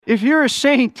If you're a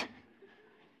saint,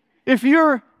 if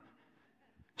you're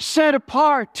set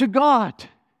apart to God,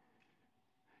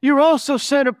 you're also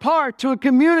set apart to a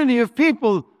community of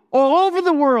people all over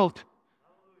the world.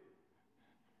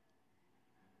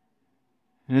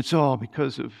 And it's all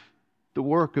because of the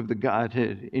work of the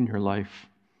Godhead in your life.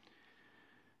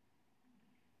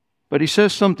 But he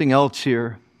says something else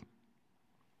here.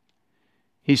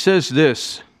 He says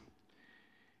this.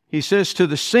 He says to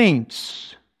the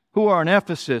saints who are in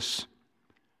Ephesus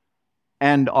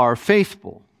and are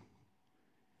faithful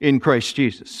in Christ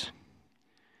Jesus.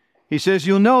 He says,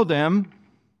 you'll know them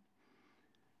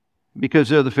because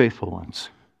they're the faithful ones.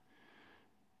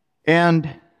 And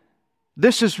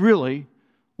this is really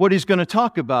what he's going to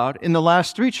talk about in the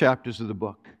last 3 chapters of the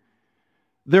book.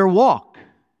 Their walk.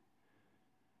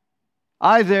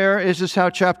 This is how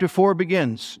chapter 4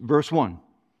 begins, verse 1.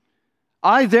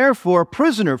 I, therefore,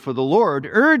 prisoner for the Lord,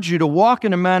 urge you to walk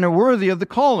in a manner worthy of the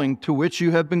calling to which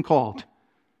you have been called.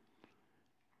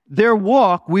 Their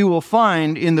walk, we will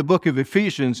find in the book of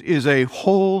Ephesians, is a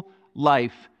whole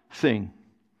life thing.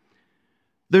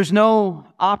 There's no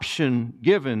option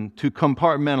given to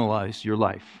compartmentalize your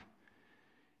life.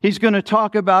 He's going to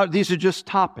talk about, these are just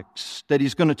topics that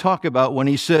he's going to talk about when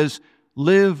he says,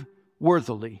 live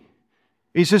worthily.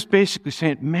 He's just basically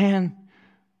saying, man,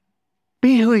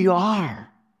 be who you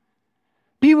are.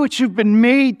 Be what you've been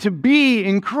made to be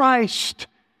in Christ.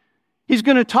 He's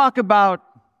going to talk about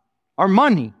our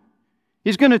money.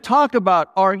 He's going to talk about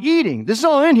our eating. This is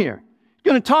all in here.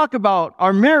 He's going to talk about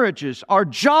our marriages, our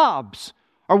jobs,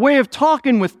 our way of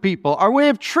talking with people, our way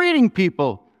of treating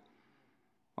people,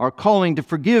 our calling to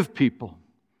forgive people.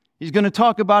 He's going to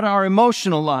talk about our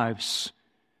emotional lives.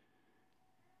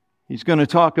 He's going to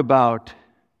talk about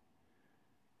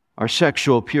our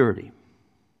sexual purity.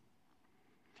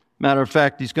 Matter of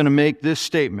fact, he's going to make this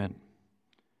statement.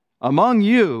 Among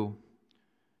you,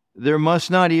 there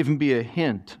must not even be a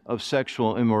hint of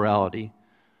sexual immorality.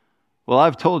 Well,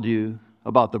 I've told you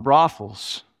about the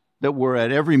brothels that were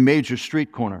at every major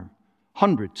street corner.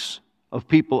 Hundreds of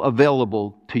people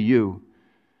available to you.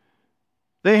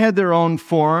 They had their own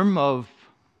form of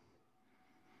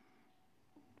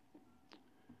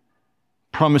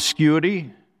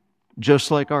promiscuity, just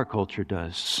like our culture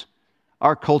does.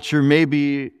 Our culture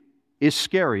maybe is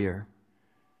scarier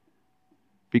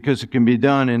because it can be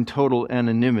done in total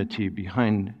anonymity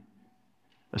behind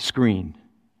a screen.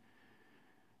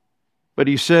 But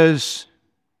he says,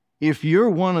 if you're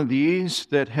one of these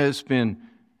that has been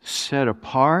set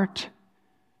apart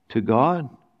to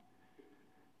God,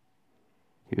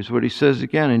 here's what he says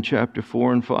again in chapter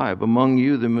 4 and 5. Among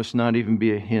you there must not even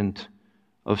be a hint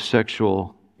of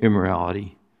sexual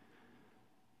immorality.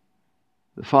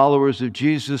 The followers of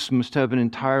Jesus must have an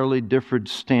entirely different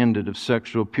standard of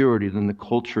sexual purity than the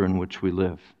culture in which we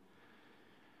live.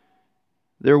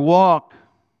 Their walk,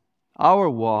 our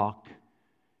walk,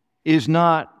 is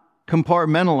not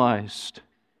compartmentalized.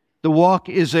 The walk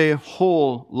is a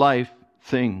whole life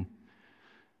thing.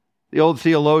 The old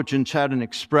theologians had an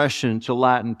expression, it's a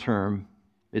Latin term.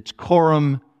 It's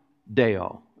coram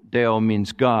Deo. Deo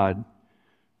means God.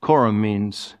 Coram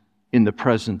means in the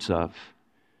presence of.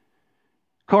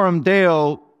 Coram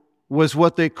Deo was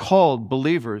what they called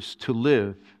believers to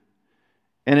live.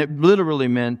 And it literally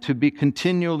meant to be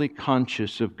continually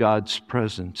conscious of God's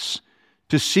presence,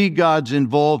 to see God's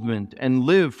involvement and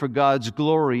live for God's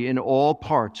glory in all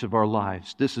parts of our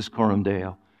lives. This is Coram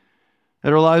Deo.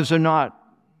 That our lives are not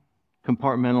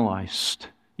compartmentalized.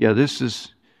 Yeah, this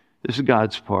is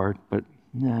God's part, but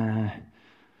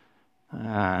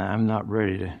I'm not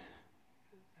ready to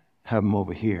have him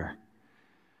over here.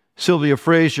 Sylvia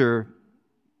Fraser,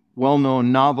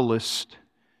 well-known novelist,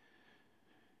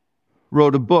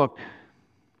 wrote a book,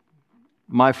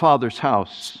 My Father's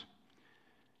House.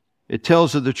 It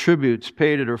tells of the tributes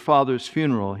paid at her father's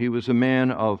funeral. He was a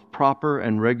man of proper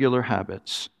and regular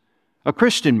habits, a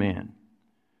Christian man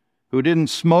who didn't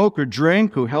smoke or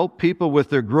drink, who helped people with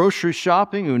their grocery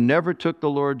shopping, who never took the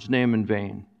Lord's name in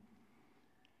vain.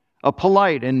 A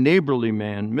polite and neighborly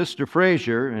man, Mr.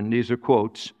 Fraser, and these are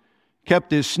quotes,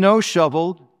 kept his snow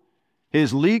shoveled,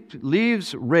 his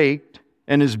leaves raked,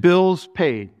 and his bills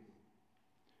paid.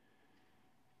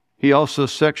 He also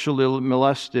sexually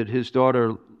molested his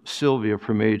daughter Sylvia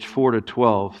from age 4 to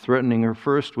 12, threatening her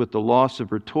first with the loss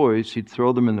of her toys. He'd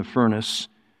throw them in the furnace,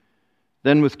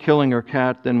 then with killing her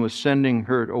cat, then with sending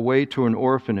her away to an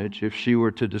orphanage if she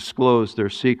were to disclose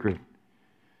their secret.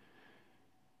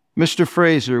 Mr.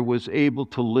 Fraser was able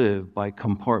to live by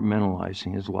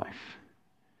compartmentalizing his life.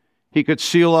 He could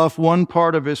seal off one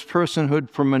part of his personhood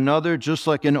from another, just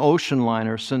like an ocean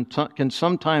liner can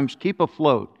sometimes keep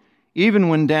afloat even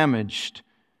when damaged,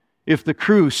 if the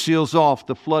crew seals off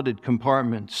the flooded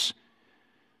compartments.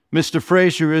 Mr.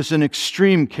 Fraser is an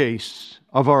extreme case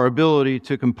of our ability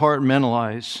to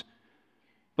compartmentalize,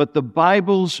 but the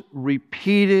Bible's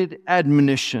repeated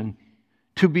admonition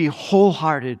to be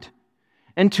wholehearted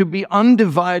and to be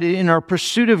undivided in our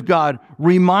pursuit of God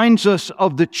reminds us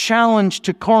of the challenge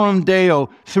to coram Deo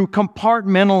through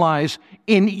compartmentalize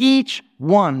in each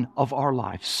one of our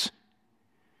lives.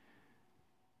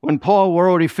 When Paul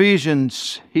wrote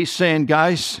Ephesians, he's saying,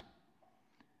 guys,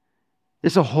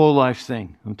 it's a whole life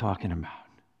thing I'm talking about.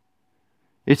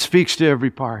 It speaks to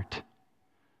every part.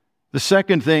 The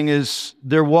second thing is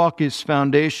their walk is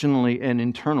foundationally an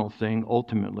internal thing,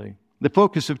 ultimately. The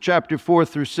focus of chapter 4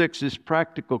 through 6 is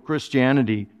practical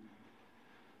Christianity.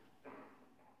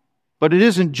 But it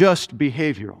isn't just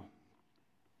behavioral.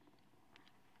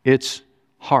 It's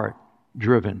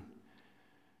heart-driven.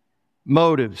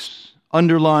 Motives,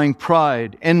 underlying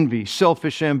pride, envy,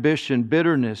 selfish ambition,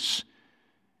 bitterness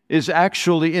is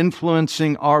actually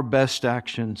influencing our best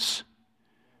actions.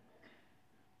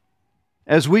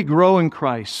 As we grow in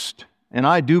Christ, and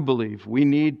I do believe we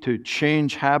need to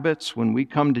change habits when we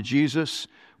come to Jesus.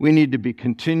 We need to be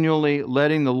continually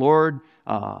letting the Lord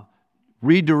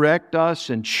redirect us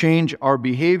and change our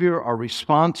behavior, our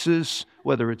responses,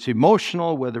 whether it's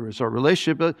emotional, whether it's our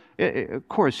relationship. Of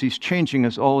course, He's changing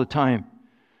us all the time.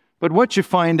 But what you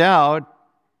find out,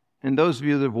 and those of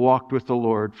you that have walked with the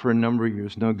Lord for a number of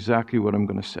years know exactly what I'm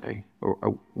going to say,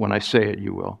 or when I say it,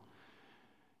 you will.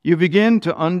 You begin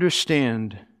to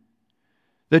understand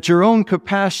that your own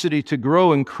capacity to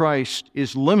grow in Christ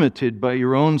is limited by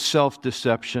your own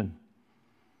self-deception.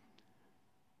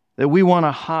 That we want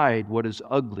to hide what is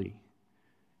ugly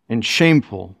and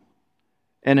shameful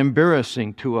and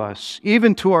embarrassing to us,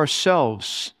 even to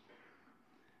ourselves.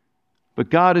 But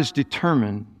God is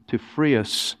determined to free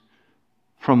us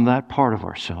from that part of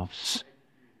ourselves.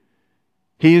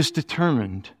 He is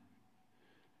determined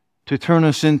to turn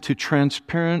us into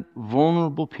transparent,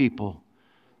 vulnerable people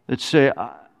that say,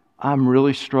 I'm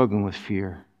really struggling with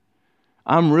fear.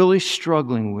 I'm really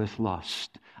struggling with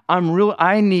lust. I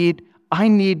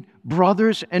need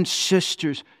brothers and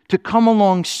sisters to come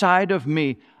alongside of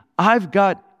me. I've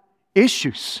got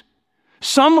issues,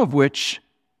 some of which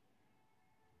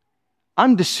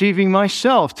I'm deceiving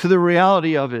myself to the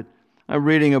reality of it. I'm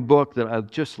reading a book that I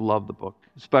just love the book.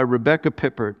 It's by Rebecca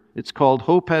Pippert. It's called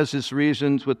Hope Has Its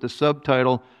Reasons, with the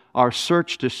subtitle, Our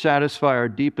Search to Satisfy Our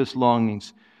Deepest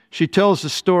Longings. She tells the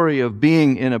story of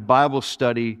being in a Bible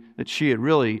study that she had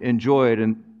really enjoyed,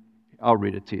 and I'll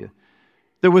read it to you.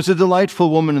 There was a delightful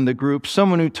woman in the group,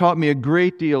 someone who taught me a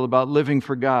great deal about living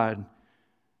for God.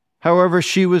 However,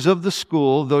 she was of the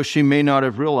school, though she may not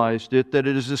have realized it, that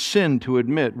it is a sin to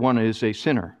admit one is a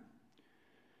sinner.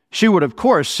 She would, of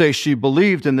course, say she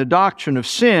believed in the doctrine of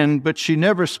sin, but she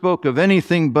never spoke of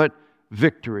anything but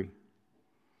victory.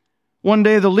 One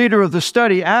day, the leader of the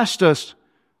study asked us,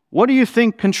 "What do you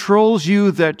think controls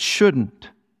you that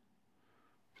shouldn't?"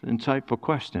 It's an insightful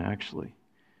question, actually.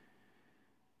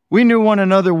 We knew one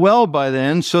another well by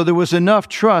then, so there was enough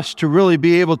trust to really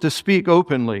be able to speak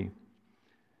openly.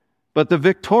 But the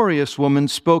victorious woman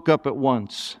spoke up at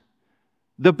once.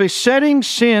 "The besetting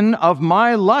sin of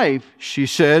my life," she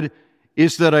said,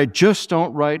 "is that I just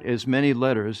don't write as many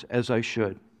letters as I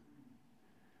should."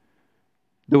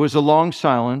 There was a long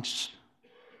silence.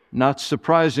 Not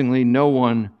surprisingly, no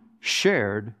one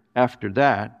shared after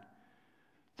that.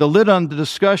 The lid on the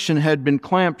discussion had been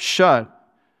clamped shut.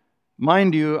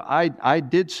 Mind you, I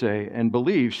did say and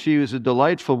believe she was a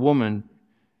delightful woman,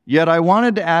 yet I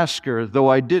wanted to ask her, though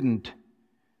I didn't,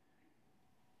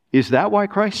 is that why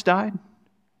Christ died?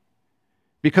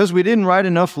 Because we didn't write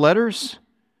enough letters?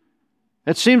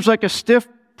 It seems like a stiff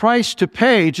price to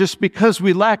pay just because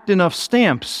we lacked enough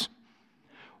stamps.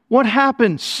 What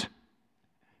happens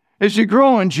as you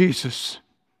grow in Jesus?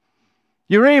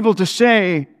 You're able to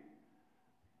say,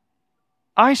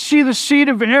 I see the seed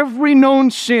of every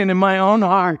known sin in my own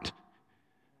heart.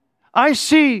 I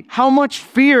see how much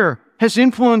fear has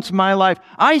influenced my life.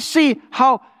 I see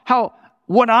how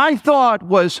what I thought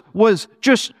was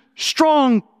just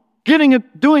strong, doing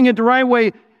it the right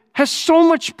way, has so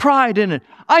much pride in it.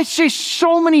 I see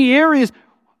so many areas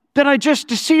that I just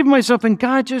deceive myself, and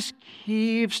God just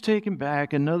keeps taking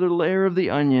back another layer of the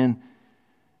onion.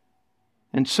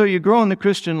 And so you grow in the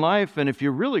Christian life, and if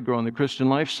you really grow in the Christian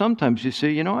life, sometimes you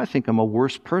say, I think I'm a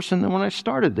worse person than when I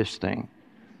started this thing.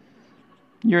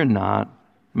 You're not.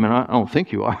 I don't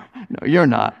think you are. No, you're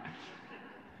not.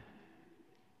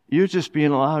 You're just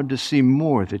being allowed to see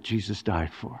more that Jesus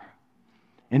died for.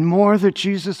 And more that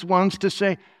Jesus wants to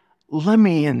say, let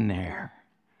me in there.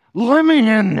 Let me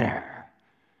in there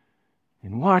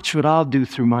and watch what I'll do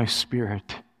through my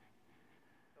Spirit.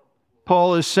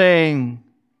 Paul is saying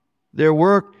their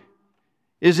work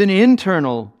is an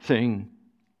internal thing.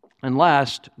 And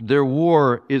last, their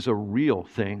war is a real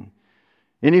thing.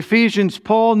 In Ephesians,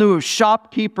 Paul knew of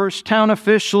shopkeepers, town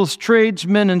officials,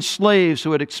 tradesmen, and slaves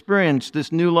who had experienced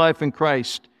this new life in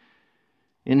Christ.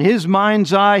 In his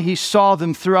mind's eye, he saw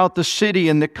them throughout the city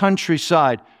and the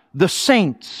countryside, the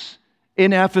saints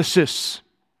in Ephesus.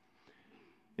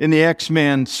 In the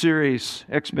X-Men series,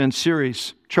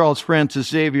 Charles Francis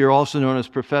Xavier, also known as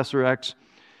Professor X,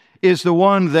 is the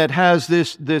one that has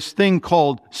this thing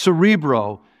called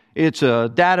Cerebro. It's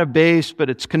a database, but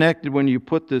it's connected when you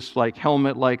put this like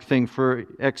helmet-like thing for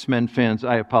X-Men fans.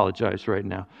 I apologize right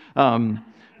now.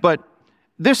 But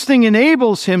this thing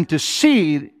enables him to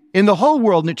see in the whole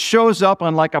world, and it shows up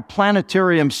on like a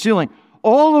planetarium ceiling,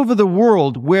 all over the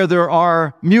world where there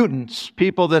are mutants,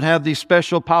 people that have these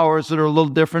special powers that are a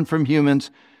little different from humans.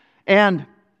 But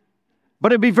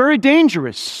it'd be very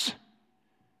dangerous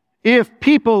if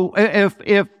people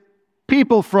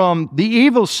from the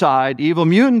evil side, evil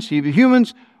mutants, evil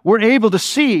humans, were able to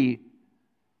see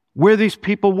where these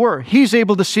people were. He's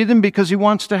able to see them because he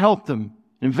wants to help them,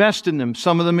 invest in them.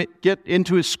 Some of them get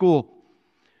into his school.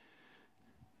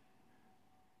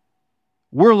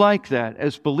 We're like that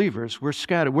as believers. We're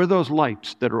scattered. We're those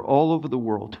lights that are all over the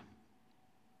world.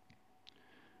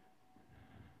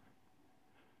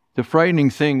 The frightening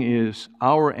thing is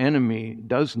our enemy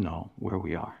does know where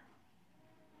we are.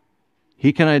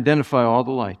 He can identify all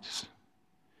the lights.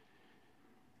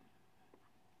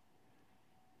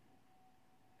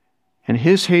 And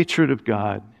his hatred of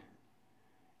God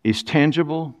is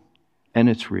tangible and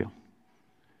it's real.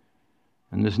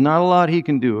 And there's not a lot he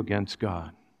can do against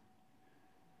God.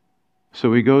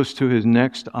 So he goes to his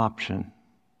next option,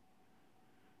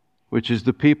 which is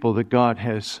the people that God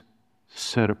has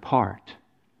set apart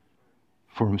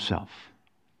for himself.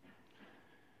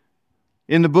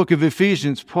 In the book of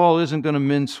Ephesians, Paul isn't going to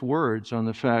mince words on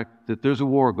the fact that there's a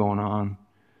war going on,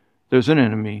 there's an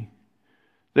enemy,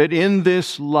 that in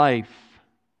this life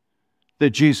that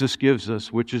Jesus gives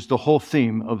us, which is the whole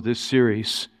theme of this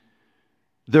series,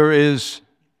 there is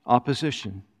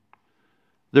opposition.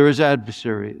 There is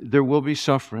adversary. There will be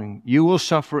suffering. You will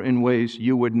suffer in ways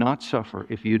you would not suffer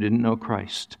if you didn't know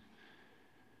Christ.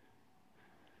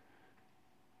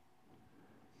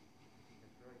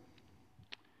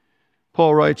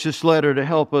 Paul writes this letter to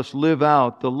help us live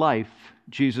out the life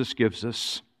Jesus gives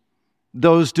us.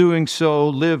 Those doing so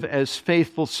live as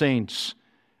faithful saints,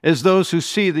 as those who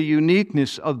see the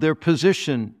uniqueness of their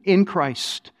position in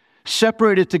Christ,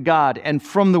 separated to God and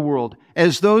from the world,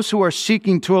 as those who are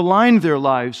seeking to align their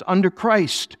lives under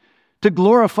Christ, to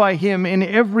glorify Him in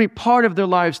every part of their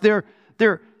lives. They're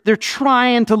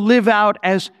trying to live out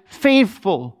as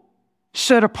faithful,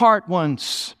 set apart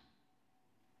ones.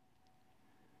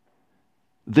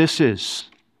 This is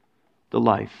the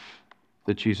life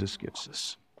that Jesus gives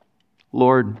us.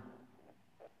 Lord,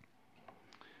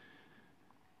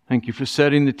 thank you for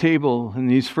setting the table in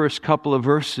these first couple of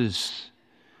verses.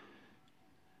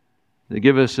 They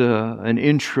give us an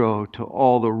intro to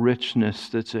all the richness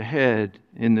that's ahead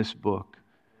in this book.